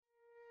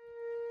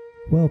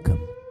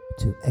Welcome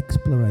to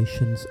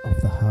Explorations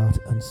of the Heart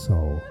and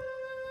Soul,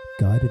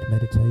 guided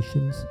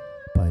meditations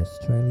by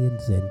Australian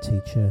Zen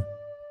teacher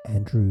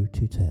Andrew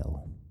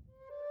Tuttle.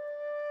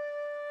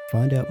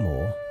 Find out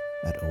more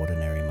at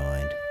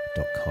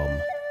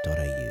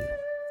ordinarymind.com.au.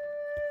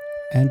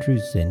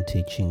 Andrew's Zen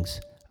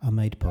teachings are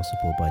made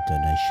possible by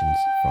donations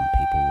from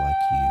people like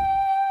you.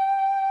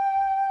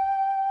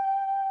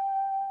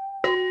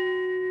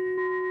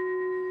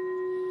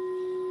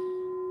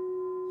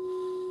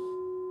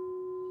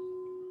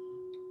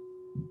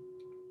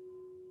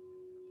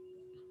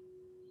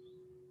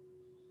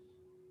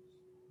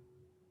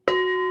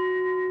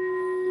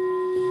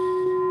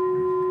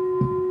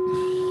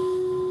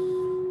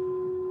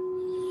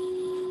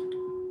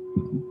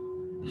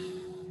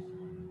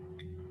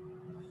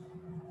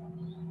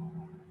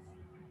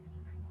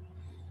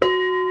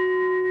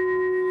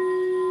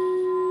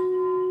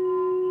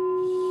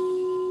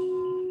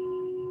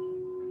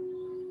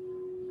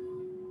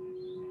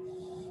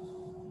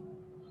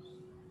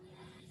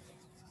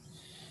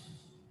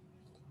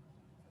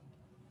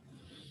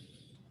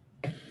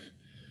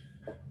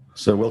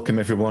 So welcome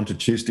everyone to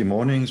Tuesday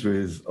mornings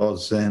with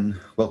Oz Zen.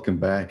 Welcome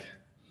back.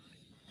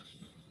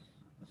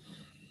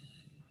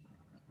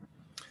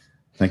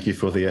 Thank you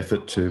for the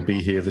effort to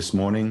be here this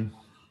morning.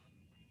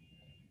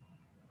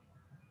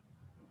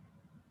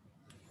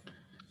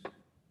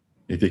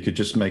 If you could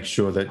just make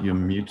sure that you're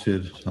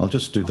muted. I'll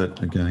just do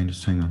that again,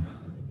 just hang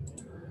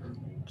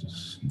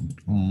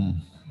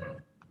on.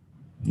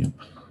 Yep.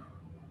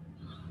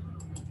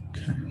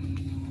 Okay.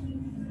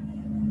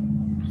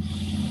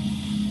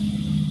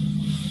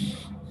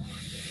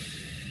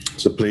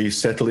 So please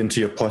settle into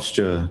your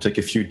posture. Take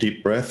a few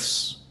deep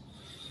breaths,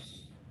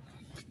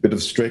 a bit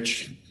of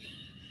stretch.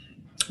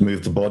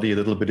 Move the body a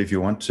little bit if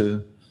you want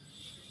to.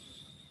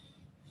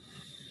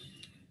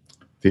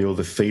 Feel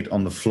the feet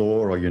on the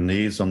floor or your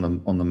knees on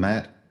the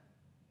mat.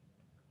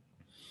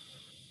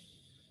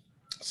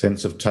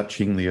 Sense of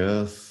touching the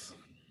earth.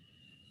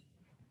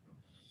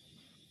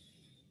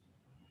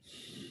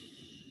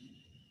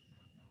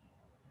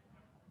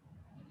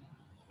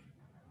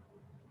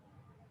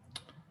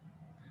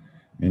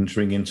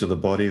 Entering into the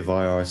body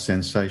via our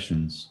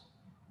sensations.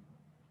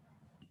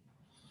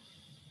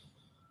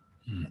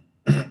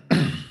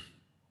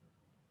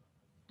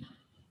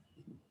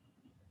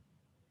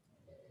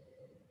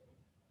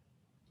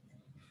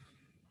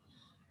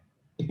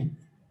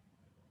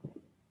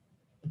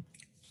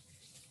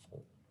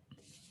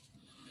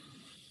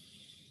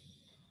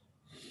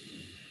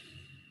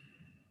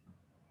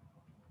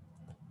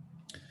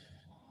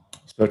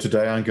 So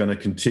today I'm going to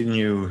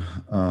continue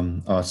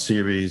our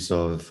series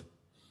of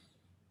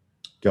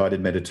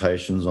guided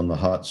meditations on the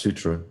Heart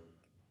Sutra.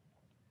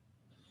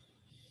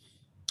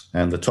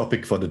 And the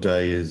topic for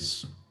today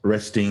is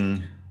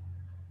resting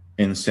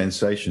in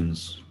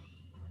sensations.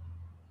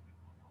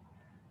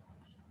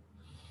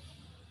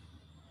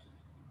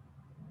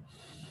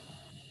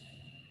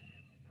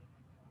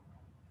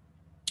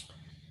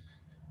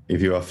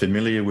 If you are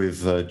familiar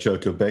with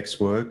Joko Beck's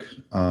work,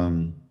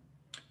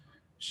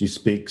 she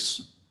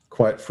speaks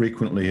quite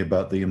frequently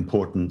about the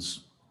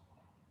importance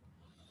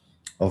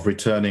of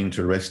returning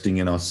to resting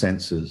in our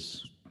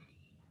senses.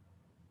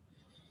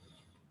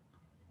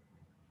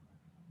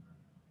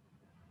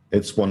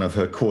 It's one of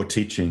her core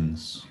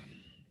teachings.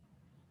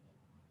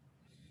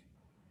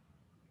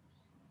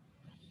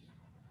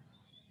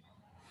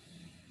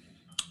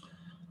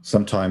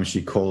 Sometimes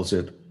she calls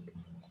it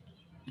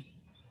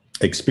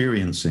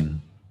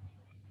experiencing.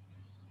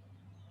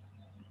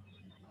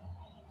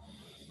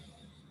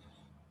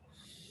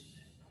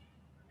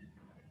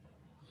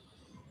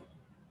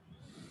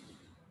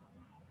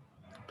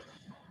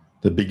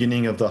 The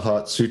beginning of the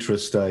Heart Sutra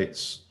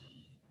states,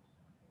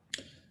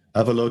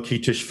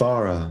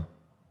 Avalokiteshvara,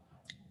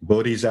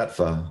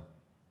 Bodhisattva,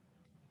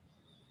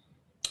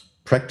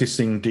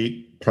 practicing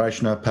deep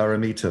prajna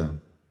paramita,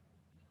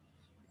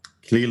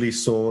 clearly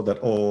saw that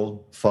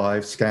all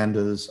 5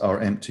 skandhas are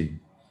empty,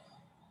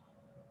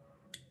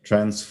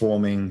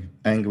 transforming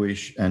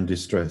anguish and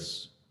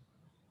distress.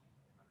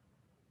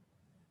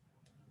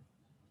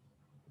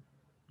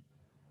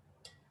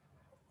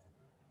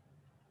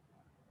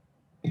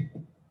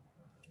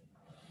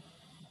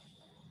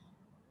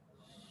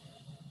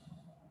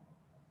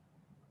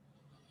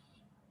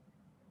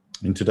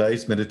 In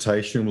today's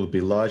meditation, we'll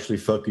be largely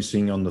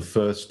focusing on the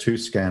first 2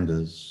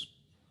 skandhas,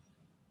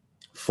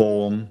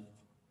 form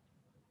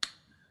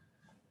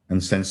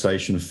and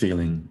sensation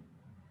feeling.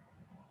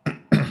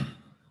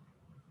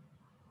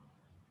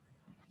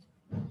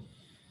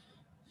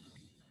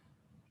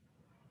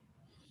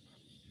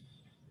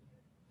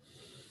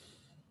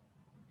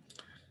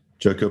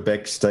 Joko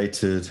Beck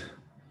stated,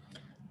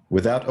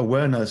 without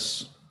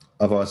awareness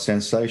of our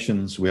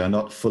sensations, we are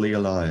not fully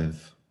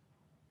alive.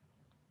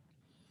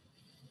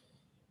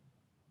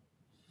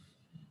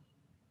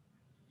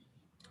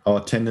 Our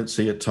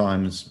tendency at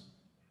times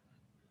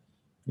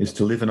is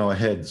to live in our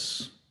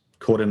heads,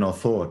 caught in our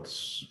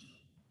thoughts,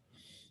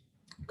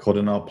 caught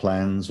in our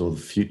plans or the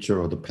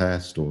future or the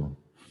past or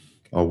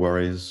our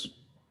worries.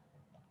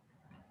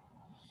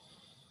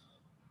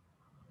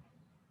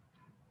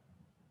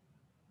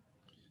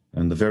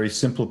 And the very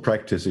simple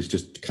practice is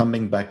just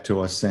coming back to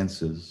our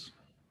senses.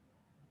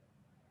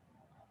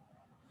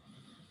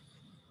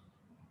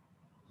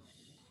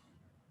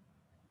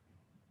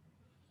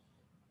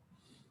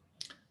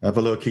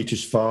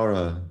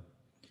 Avalokiteshvara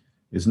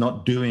is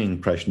not doing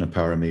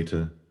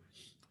Prajnaparamita.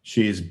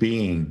 She is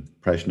being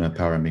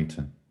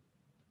Prajnaparamita.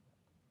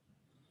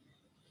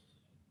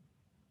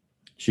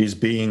 She is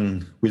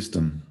being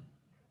wisdom.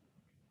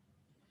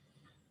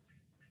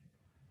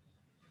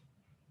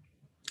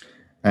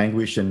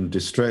 Anguish and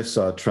distress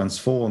are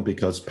transformed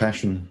because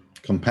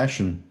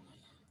compassion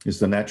is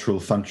the natural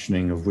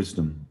functioning of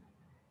wisdom.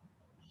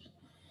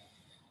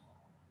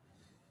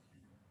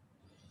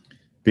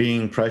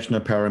 Being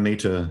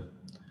Prajnaparamita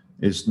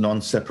is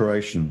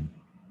non-separation.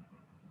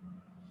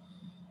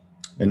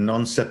 In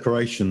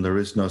non-separation, there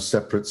is no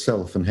separate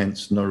self, and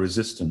hence no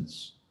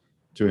resistance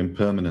to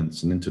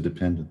impermanence and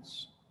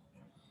interdependence,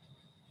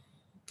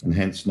 and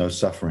hence no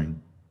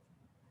suffering.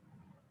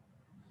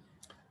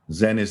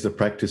 Zen is the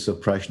practice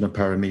of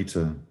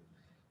Prajnaparamita,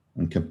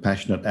 and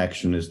compassionate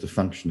action is the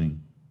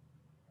functioning.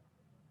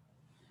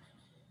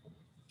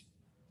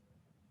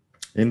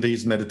 In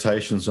these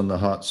meditations on the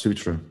Heart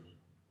Sutra,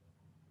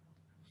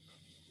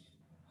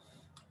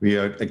 we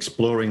are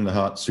exploring the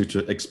Heart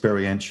Sutra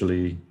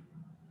experientially,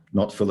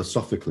 not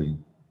philosophically.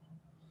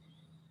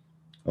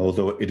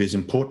 Although it is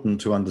important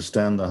to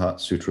understand the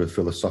Heart Sutra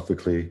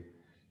philosophically,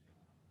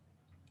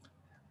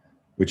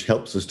 which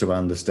helps us to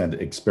understand it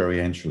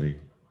experientially.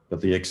 But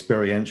the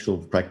experiential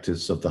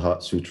practice of the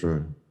Heart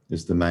Sutra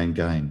is the main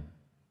gain.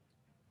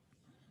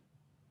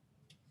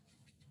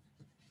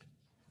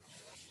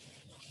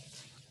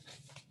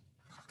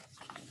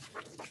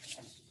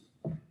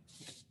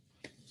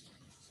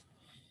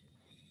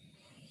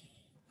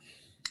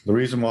 The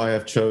reason why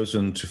I've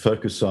chosen to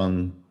focus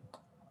on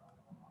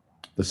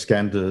the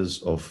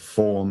skandhas of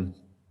form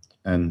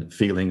and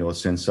feeling or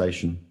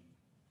sensation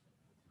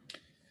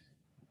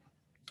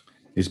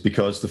is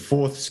because the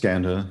fourth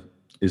skandha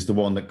is the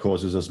one that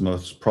causes us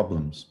most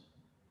problems.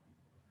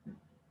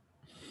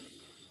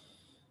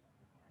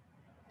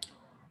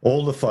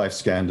 All the five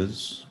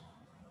skandhas,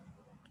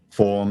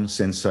 form,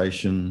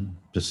 sensation,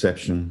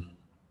 perception,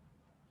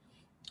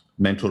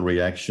 mental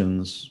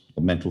reactions,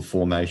 or mental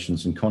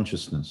formations, and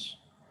consciousness,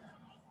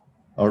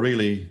 are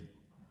really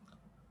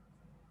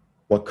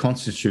what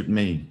constitute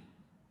me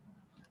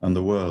and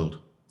the world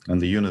and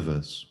the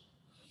universe.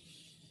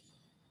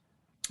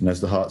 And as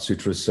the Heart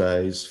Sutra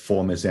says,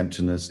 form is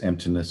emptiness,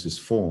 emptiness is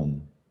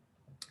form.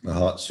 The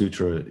Heart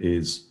Sutra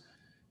is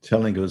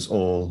telling us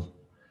all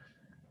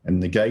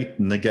and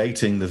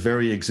negating the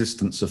very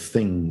existence of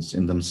things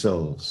in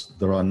themselves.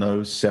 There are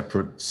no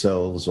separate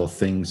selves or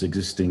things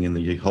existing in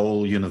the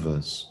whole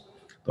universe.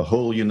 The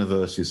whole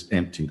universe is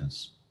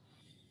emptiness.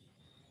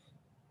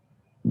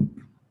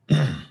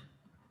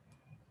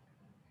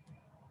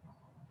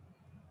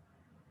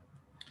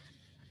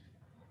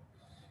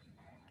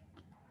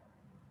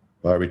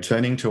 By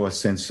returning to our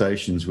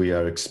sensations, we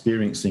are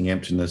experiencing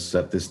emptiness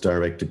at this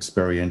direct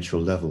experiential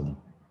level.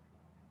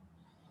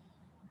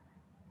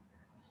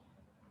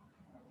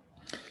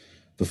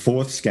 The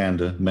fourth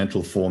skandha,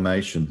 mental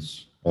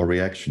formations or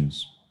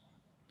reactions,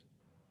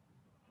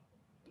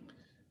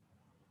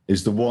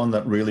 is the one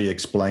that really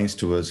explains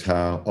to us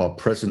how our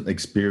present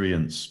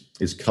experience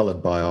is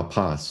colored by our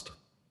past.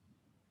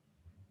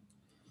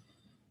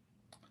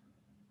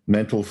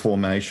 Mental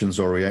formations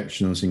or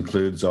reactions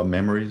includes our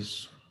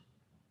memories,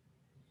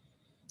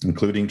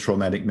 including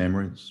traumatic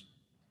memories,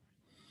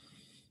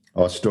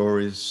 our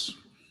stories,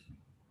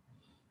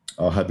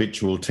 our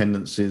habitual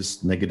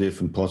tendencies, negative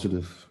and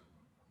positive.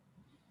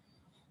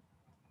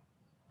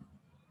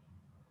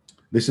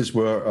 This is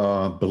where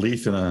our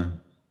belief in a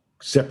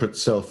separate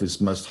self is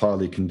most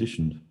highly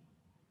conditioned.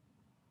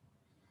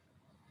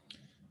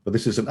 But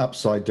this is an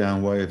upside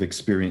down way of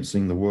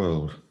experiencing the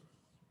world.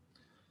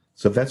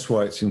 So that's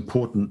why it's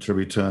important to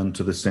return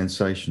to the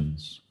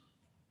sensations.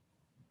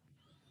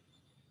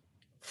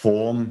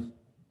 Form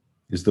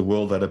is the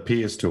world that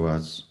appears to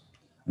us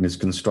and is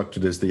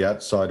constructed as the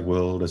outside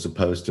world as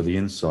opposed to the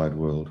inside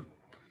world.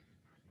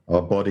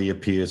 Our body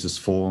appears as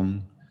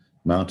form,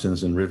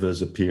 mountains and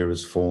rivers appear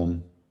as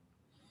form,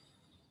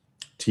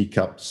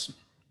 teacups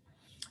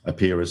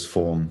appear as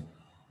form.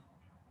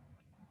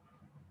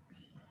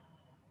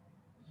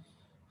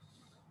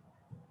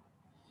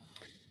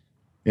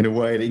 In a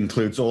way, it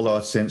includes all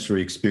our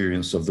sensory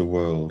experience of the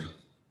world.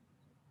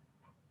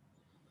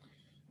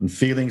 And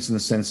feelings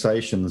and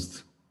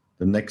sensations,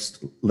 the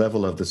next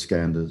level of the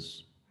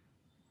skandhas,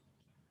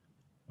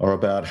 are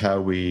about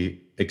how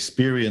we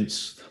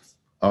experience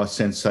our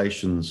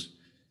sensations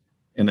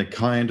in a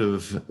kind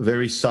of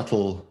very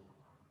subtle,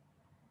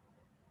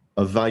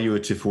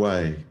 evaluative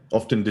way,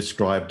 often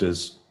described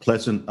as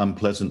pleasant,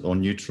 unpleasant, or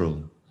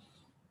neutral,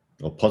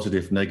 or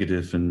positive,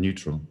 negative, and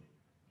neutral.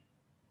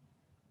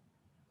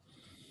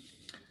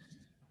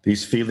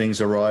 These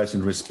feelings arise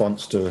in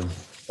response to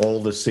all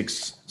the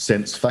 6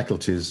 sense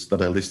faculties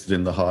that are listed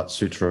in the Heart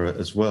Sutra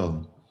as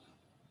well.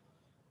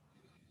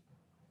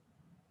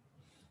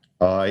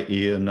 eye,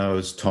 ear,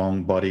 nose,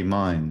 tongue, body,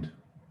 mind.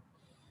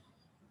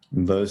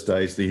 In those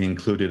days, they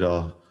included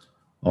our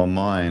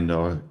mind,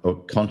 our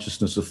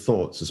consciousness of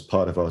thoughts as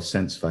part of our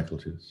sense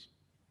faculties.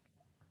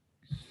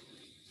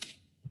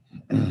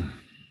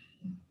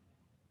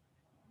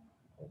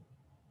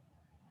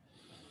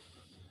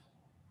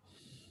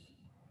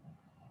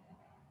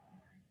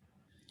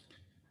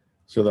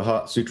 So the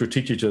Heart Sutra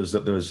teaches us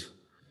that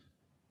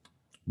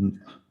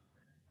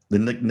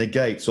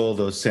negates all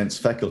those sense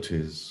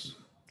faculties.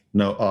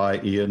 No eye,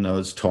 ear,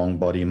 nose, tongue,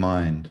 body,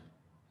 mind.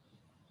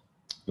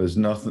 There's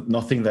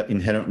nothing that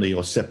inherently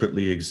or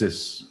separately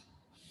exists.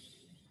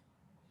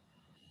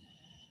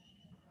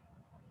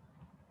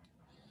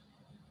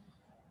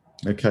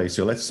 Okay,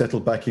 so let's settle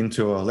back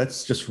into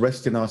let's just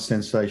rest in our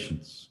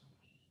sensations.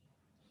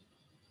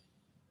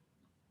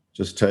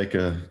 Just take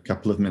a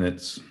couple of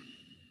minutes.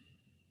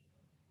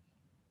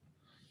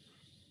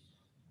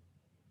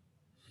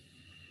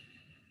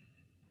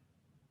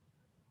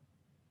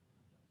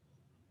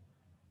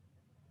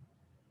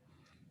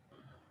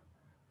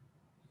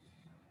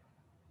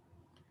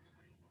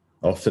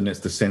 Often it's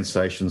the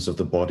sensations of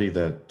the body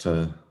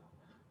that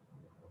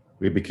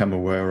we become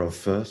aware of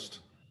first.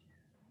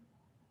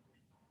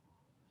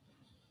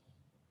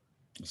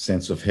 A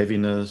sense of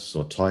heaviness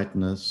or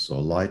tightness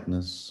or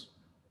lightness,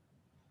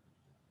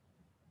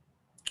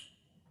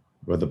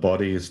 where the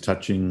body is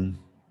touching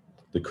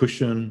the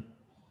cushion,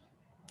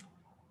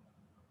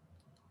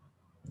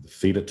 the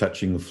feet are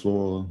touching the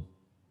floor,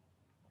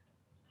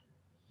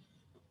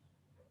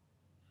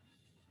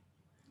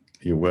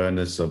 the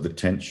awareness of the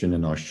tension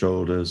in our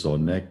shoulders or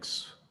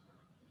necks.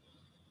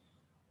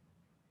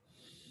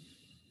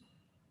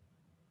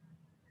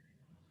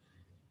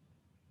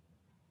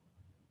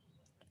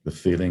 The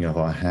feeling of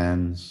our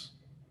hands,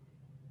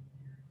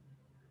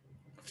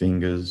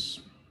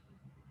 fingers.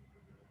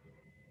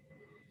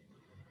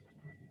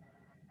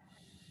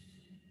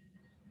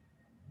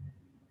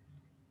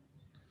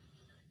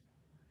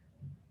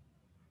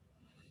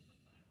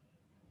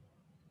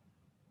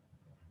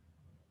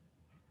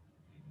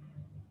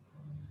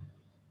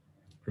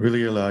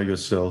 Really allow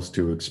yourselves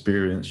to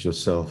experience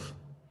yourself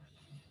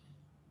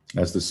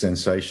as the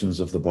sensations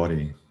of the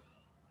body.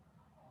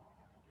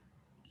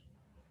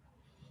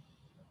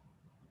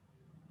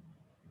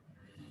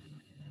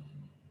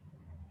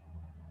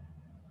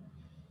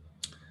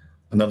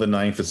 Another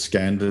name for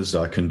skandhas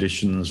are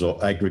conditions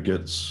or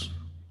aggregates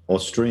or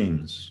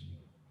streams,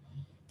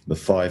 the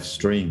 5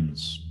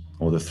 streams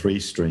or the 3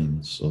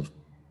 streams of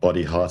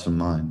body, heart, and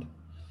mind.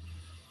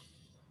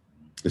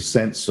 The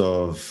sense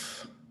of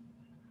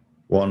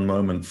one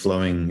moment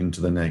flowing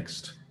into the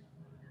next,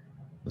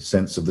 the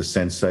sense of the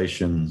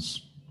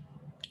sensations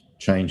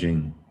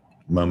changing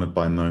moment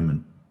by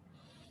moment.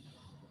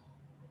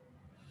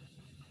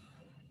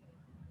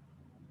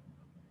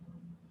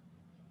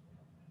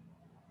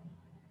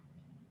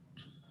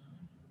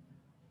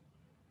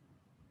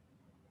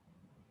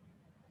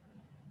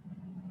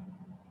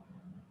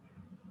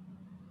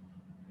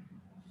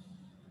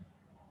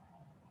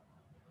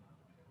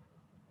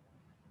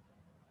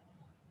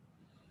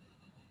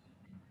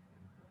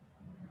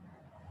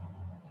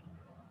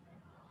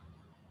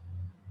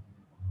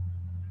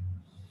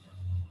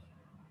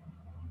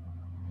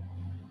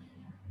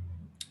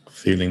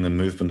 Feeling the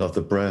movement of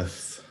the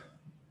breath,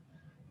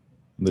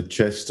 the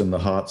chest and the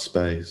heart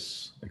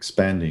space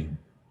expanding.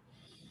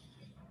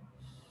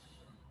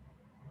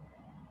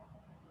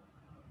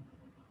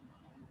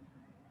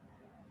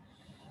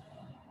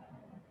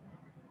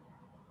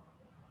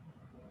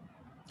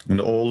 And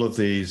all of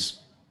these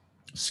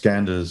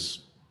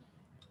skandhas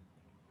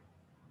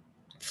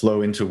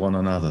flow into one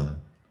another.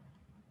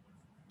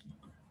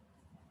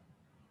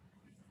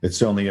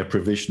 It's only a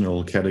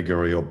provisional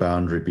category or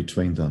boundary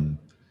between them.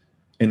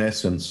 In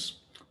essence,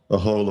 the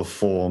whole of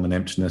form and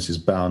emptiness is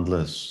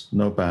boundless,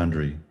 no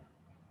boundary.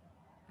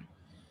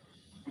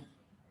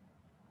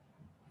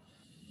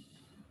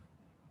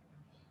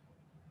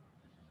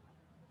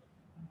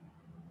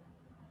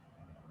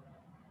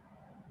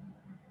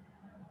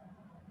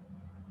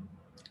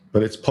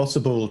 But it's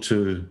possible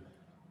to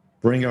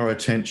bring our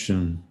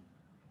attention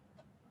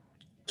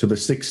to the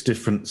 6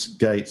 different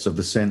gates of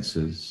the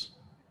senses.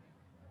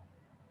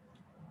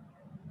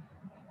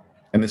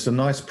 And it's a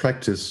nice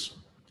practice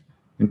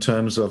in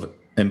terms of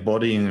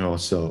embodying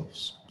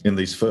ourselves in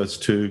these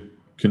first 2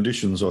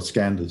 conditions or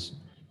skandhas,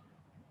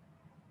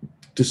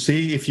 to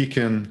see if you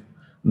can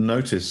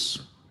notice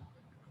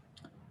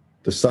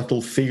the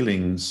subtle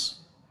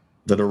feelings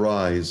that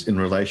arise in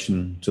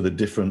relation to the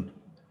different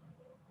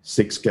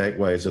 6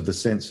 gateways of the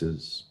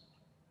senses.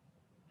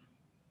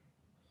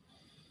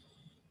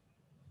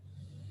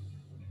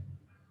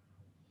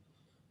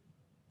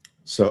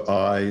 So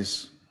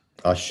eyes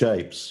are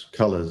shapes,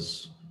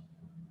 colors.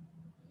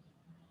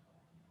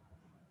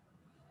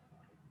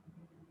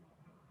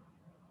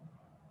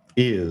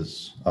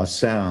 Ears are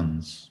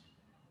sounds.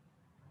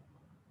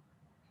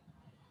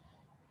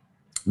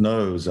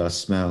 Nose are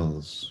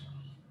smells.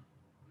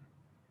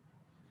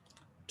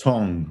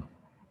 Tongue,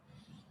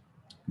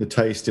 the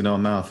taste in our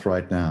mouth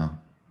right now.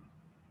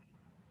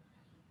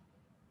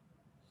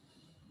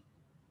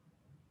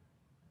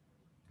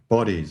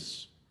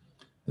 bodies,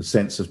 the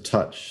sense of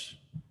touch,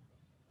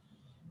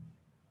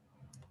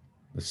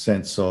 the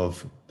sense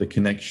of the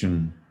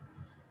connection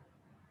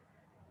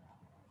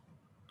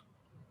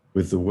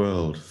with the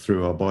world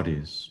through our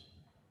bodies,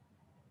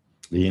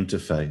 the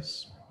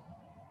interface,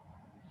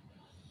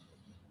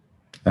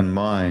 and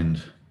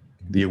mind,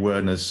 the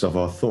awareness of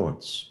our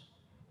thoughts.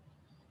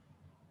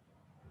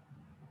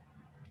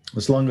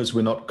 As long as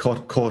we're not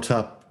caught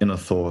up in a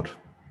thought,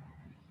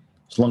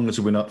 as long as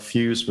we're not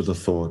fused with a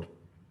thought,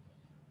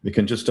 we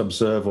can just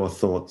observe our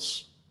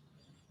thoughts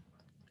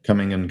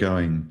coming and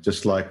going,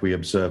 just like we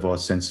observe our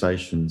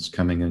sensations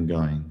coming and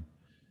going,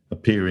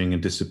 appearing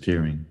and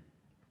disappearing.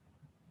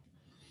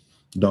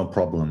 No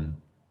problem.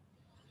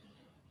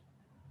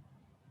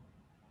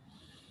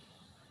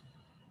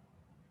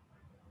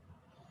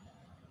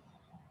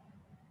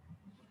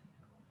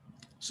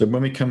 So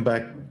when we come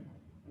back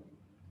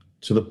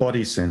to the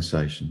body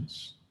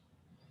sensations,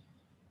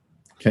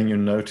 can you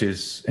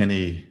notice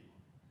any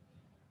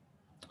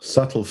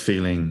subtle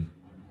feeling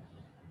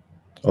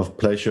of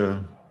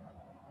pleasure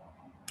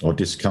or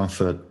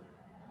discomfort,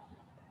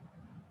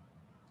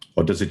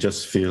 or does it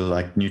just feel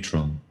like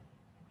neutral?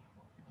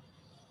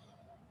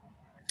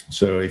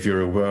 So if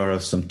you're aware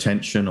of some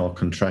tension or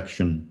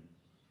contraction,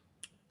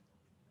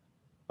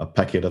 a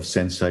packet of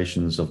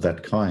sensations of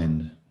that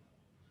kind,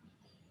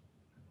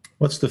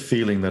 what's the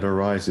feeling that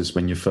arises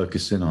when you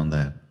focus in on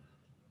that?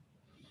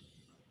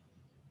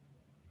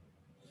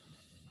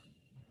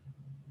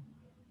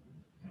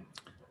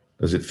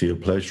 Does it feel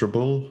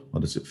pleasurable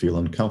or does it feel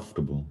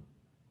uncomfortable?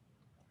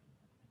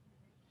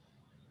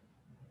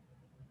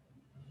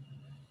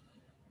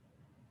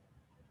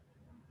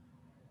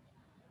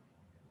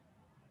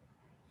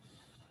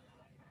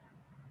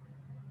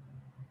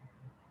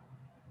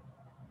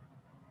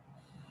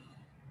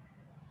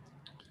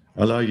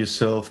 Allow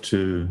yourself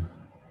to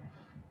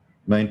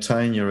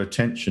maintain your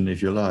attention,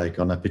 if you like,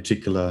 on a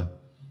particular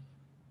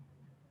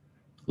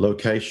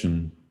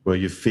location where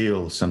you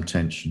feel some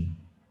tension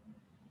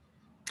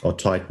or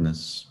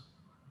tightness.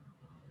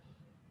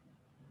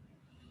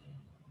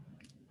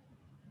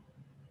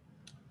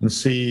 And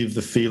see if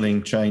the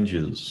feeling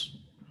changes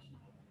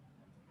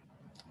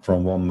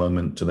from one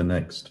moment to the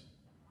next.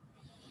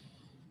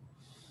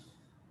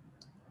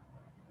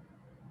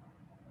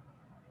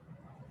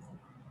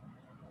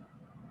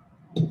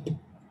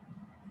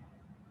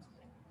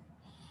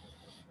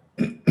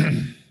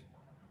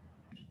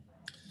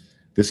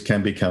 This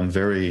can become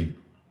very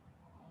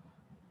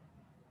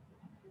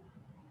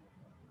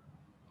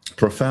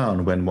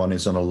profound when one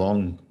is on a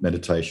long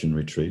meditation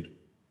retreat,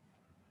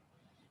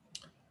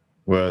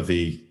 where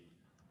the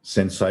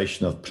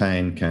sensation of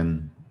pain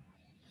can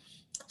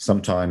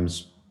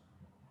sometimes,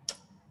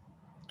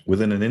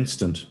 within an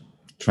instant,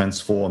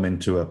 transform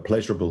into a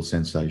pleasurable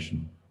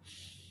sensation.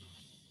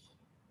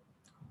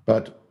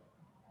 But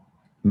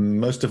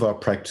most of our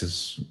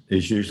practice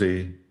is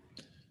usually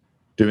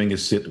doing a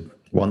sit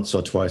once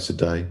or twice a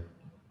day.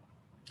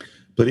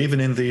 But even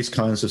in these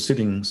kinds of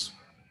sittings,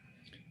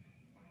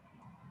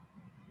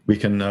 we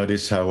can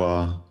notice how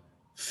our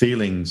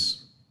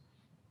feelings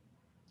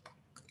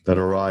that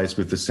arise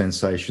with the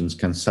sensations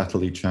can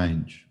subtly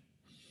change.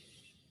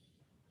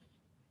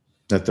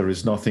 That there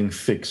is nothing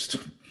fixed.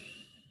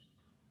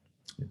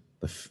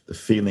 The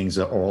feelings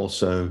are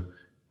also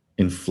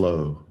in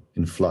flow,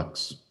 in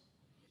flux,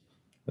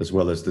 as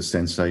well as the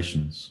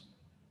sensations.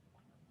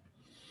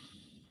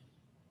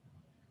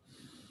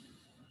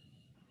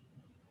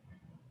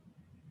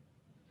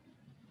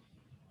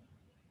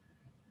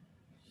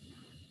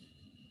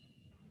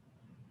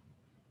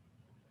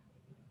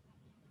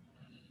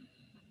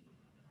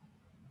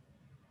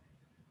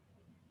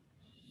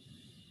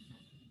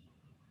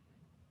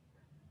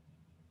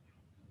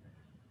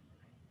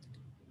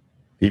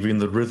 Even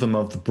the rhythm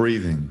of the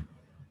breathing,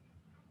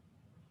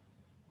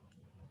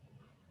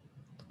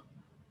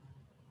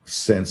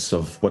 sense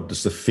of what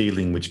is the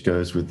feeling which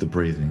goes with the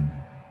breathing.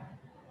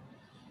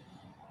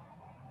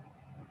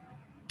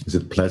 Is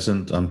it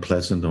pleasant,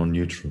 unpleasant, or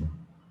neutral?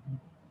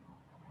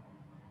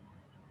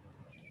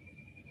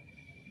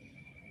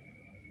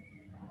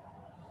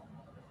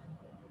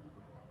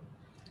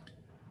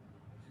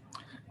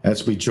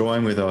 As we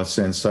join with our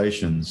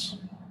sensations,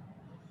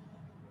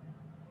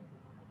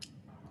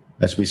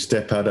 as we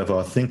step out of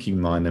our thinking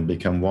mind and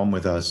become one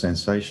with our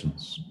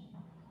sensations,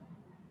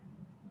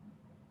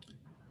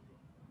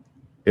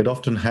 it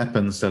often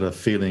happens that a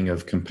feeling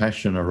of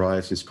compassion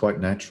arises quite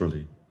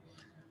naturally,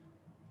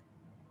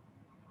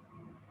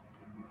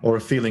 or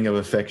a feeling of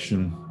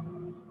affection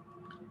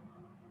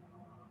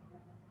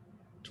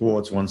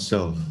towards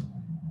oneself,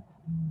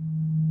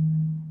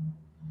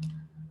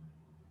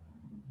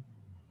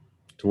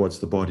 towards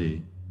the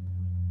body.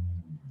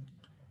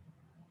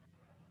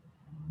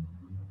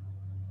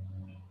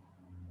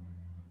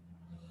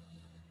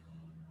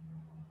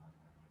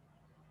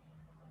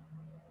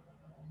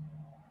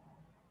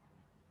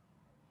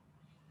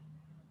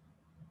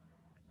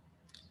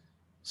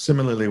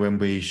 Similarly, when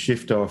we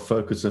shift our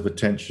focus of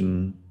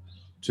attention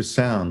to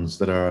sounds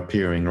that are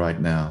appearing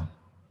right now,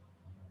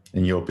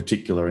 in your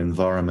particular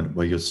environment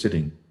where you're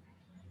sitting.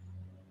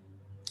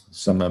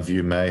 Some of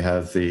you may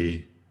have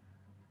the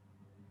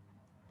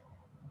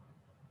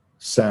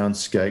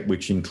soundscape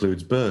which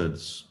includes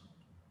birds.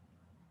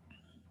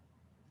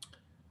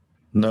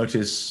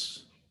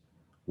 Notice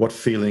what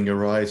feeling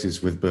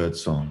arises with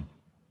birdsong.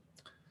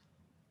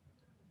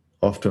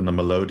 Often a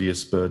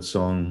melodious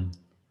birdsong,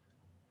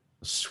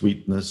 a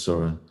sweetness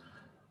or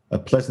a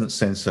pleasant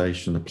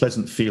sensation, a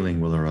pleasant feeling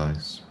will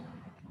arise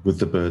with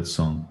the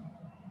birdsong.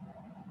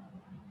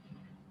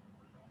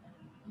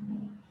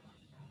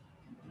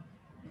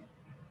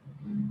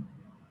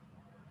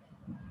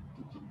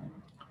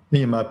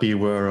 You might be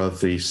aware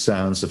of the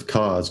sounds of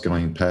cars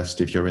going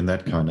past if you're in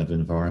that kind of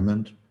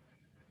environment.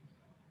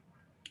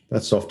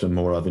 That's often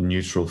more of a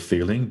neutral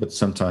feeling, but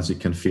sometimes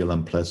it can feel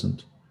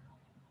unpleasant.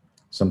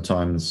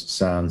 Sometimes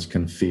sounds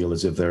can feel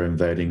as if they're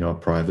invading our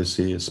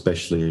privacy,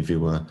 especially if you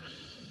were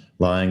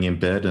lying in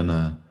bed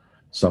and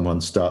someone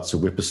starts a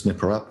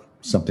whippersnipper up,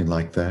 something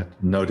like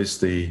that. Notice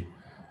the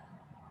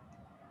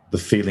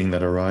feeling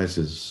that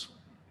arises.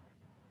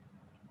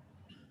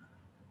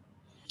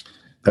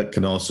 That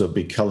can also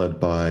be colored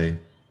by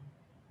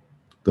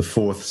the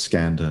fourth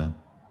skandha,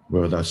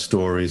 where those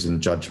stories and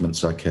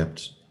judgments are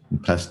kept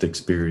and past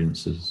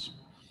experiences.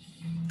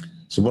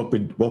 So what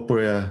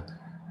we're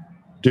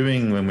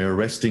doing when we're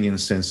resting in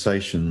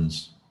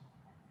sensations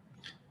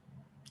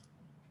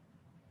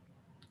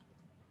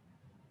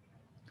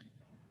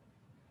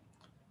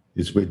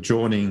is we're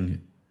joining,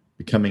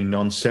 becoming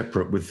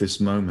non-separate with this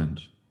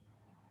moment,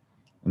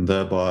 and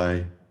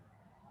thereby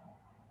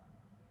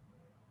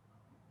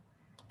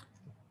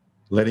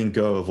letting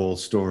go of all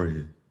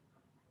story,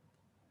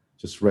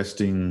 just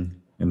resting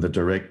in the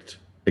direct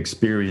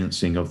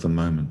experiencing of the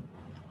moment.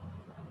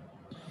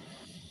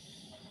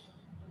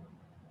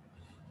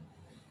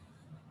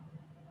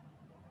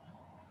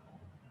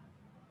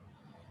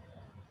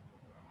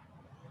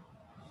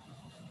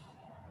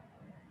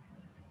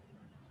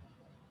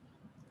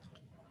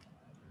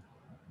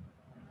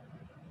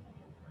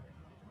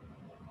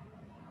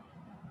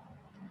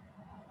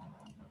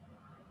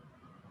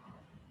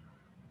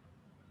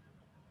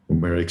 When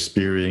we're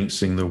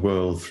experiencing the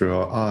world through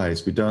our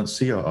eyes, we don't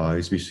see our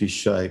eyes, we see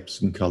shapes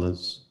and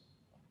colors.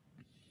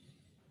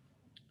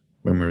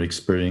 When we're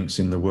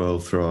experiencing the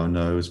world through our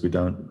nose, we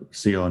don't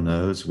see our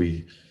nose,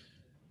 we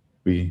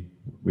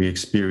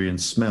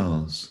experience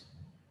smells.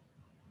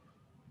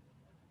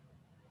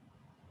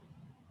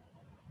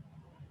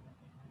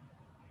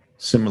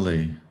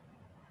 Similarly,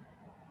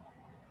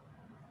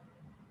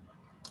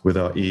 with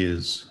our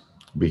ears,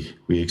 we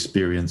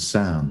experience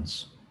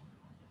sounds.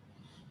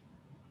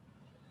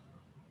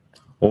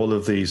 All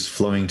of these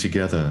flowing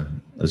together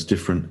as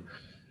different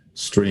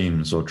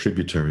streams or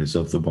tributaries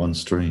of the one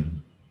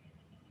stream.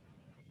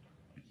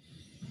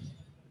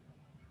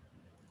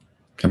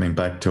 Coming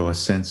back to our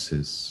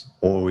senses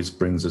always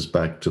brings us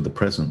back to the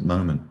present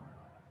moment.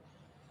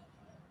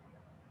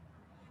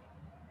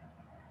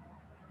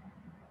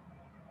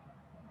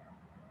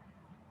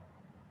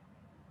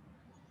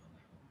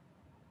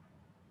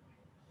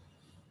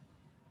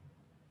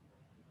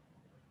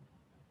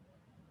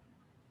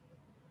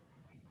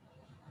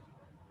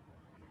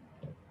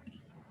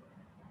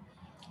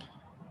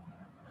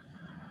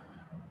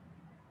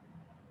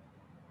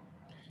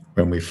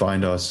 When we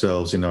find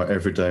ourselves in our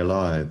everyday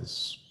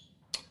lives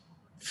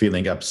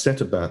feeling upset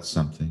about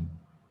something,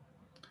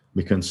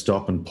 we can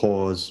stop and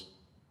pause,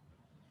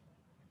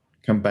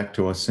 come back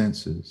to our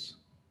senses,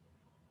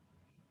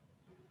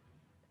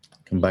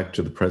 come back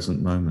to the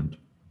present moment.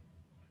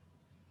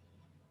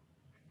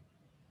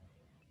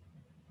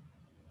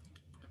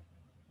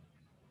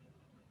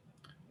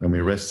 When we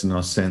rest in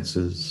our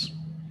senses,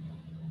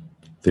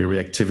 the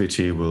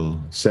reactivity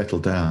will settle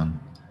down,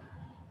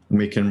 and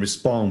we can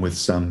respond with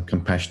some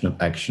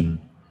compassionate action,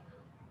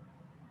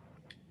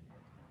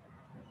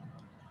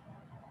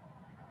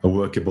 a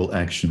workable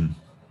action,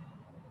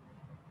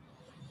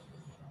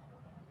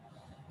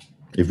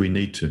 if we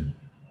need to.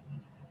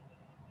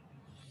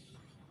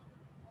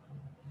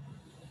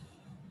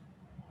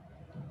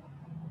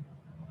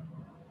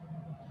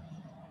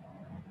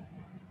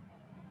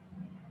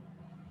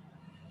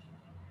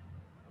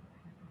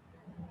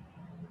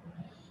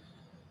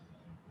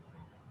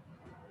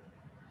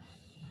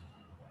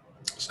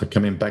 So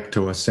coming back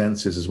to our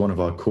senses is one of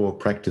our core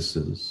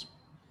practices.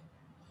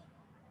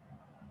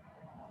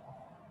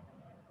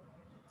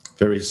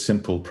 Very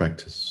simple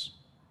practice.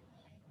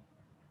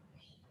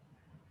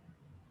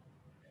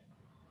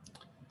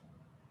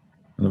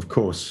 And of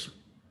course,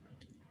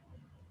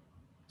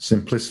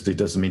 simplicity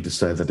doesn't mean to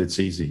say that it's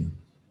easy.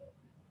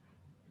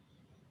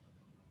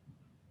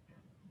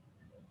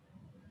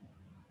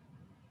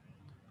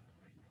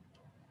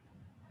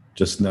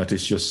 Just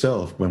notice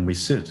yourself when we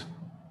sit.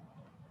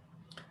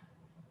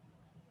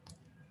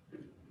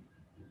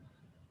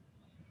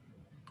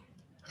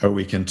 How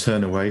we can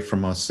turn away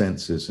from our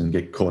senses and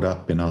get caught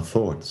up in our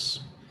thoughts.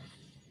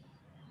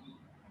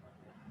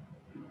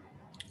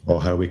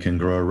 Or how we can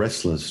grow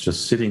restless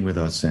just sitting with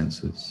our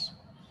senses.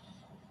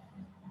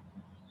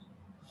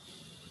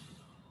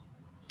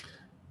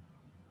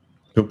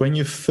 But when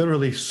you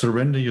thoroughly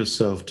surrender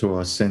yourself to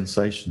our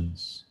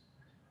sensations,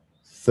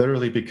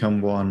 thoroughly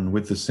become one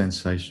with the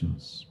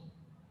sensations,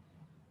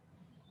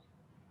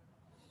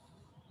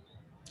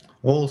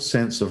 all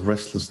sense of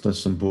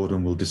restlessness and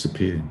boredom will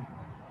disappear.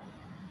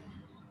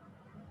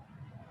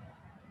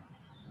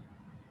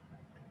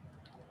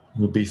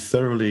 You'll be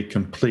thoroughly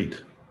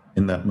complete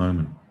in that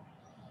moment,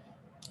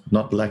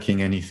 not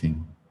lacking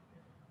anything.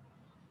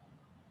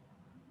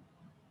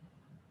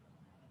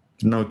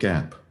 No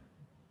gap.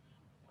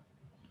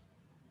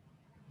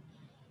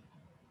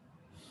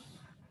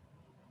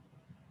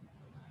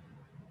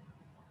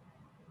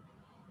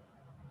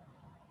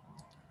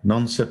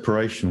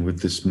 Non-separation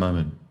with this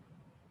moment.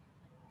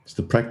 It's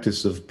the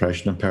practice of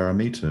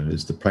Prajnaparamita,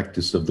 it's the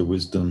practice of the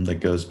wisdom that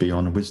goes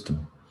beyond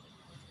wisdom.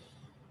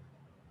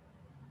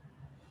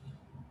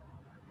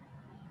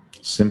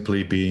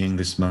 Simply being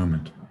this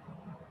moment.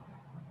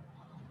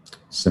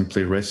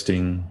 Simply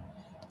resting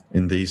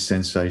in these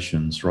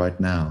sensations right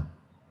now.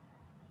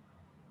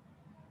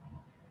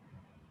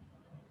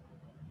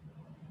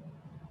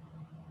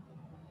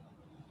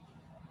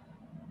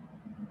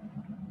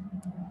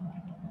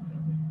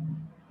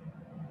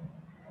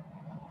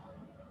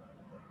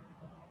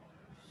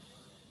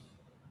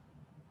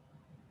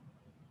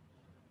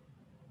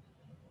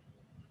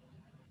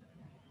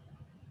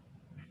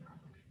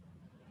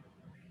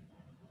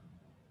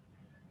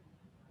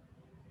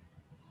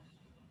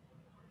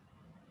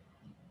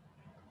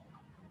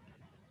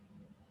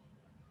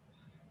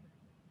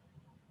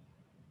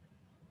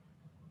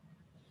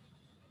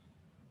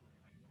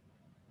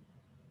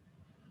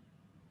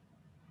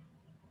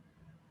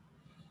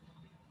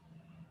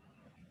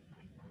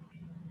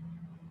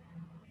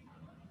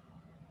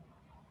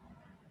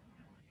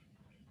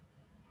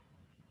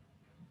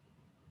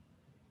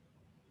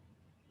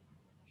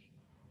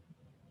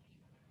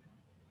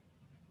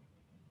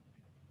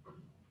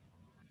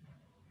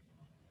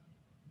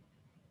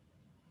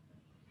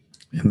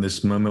 In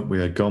this moment, we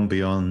are gone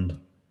beyond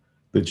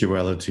the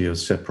duality of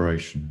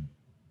separation.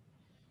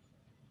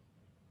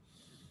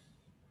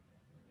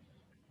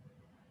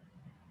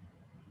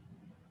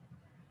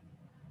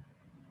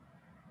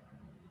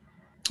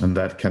 And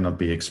that cannot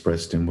be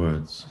expressed in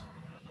words.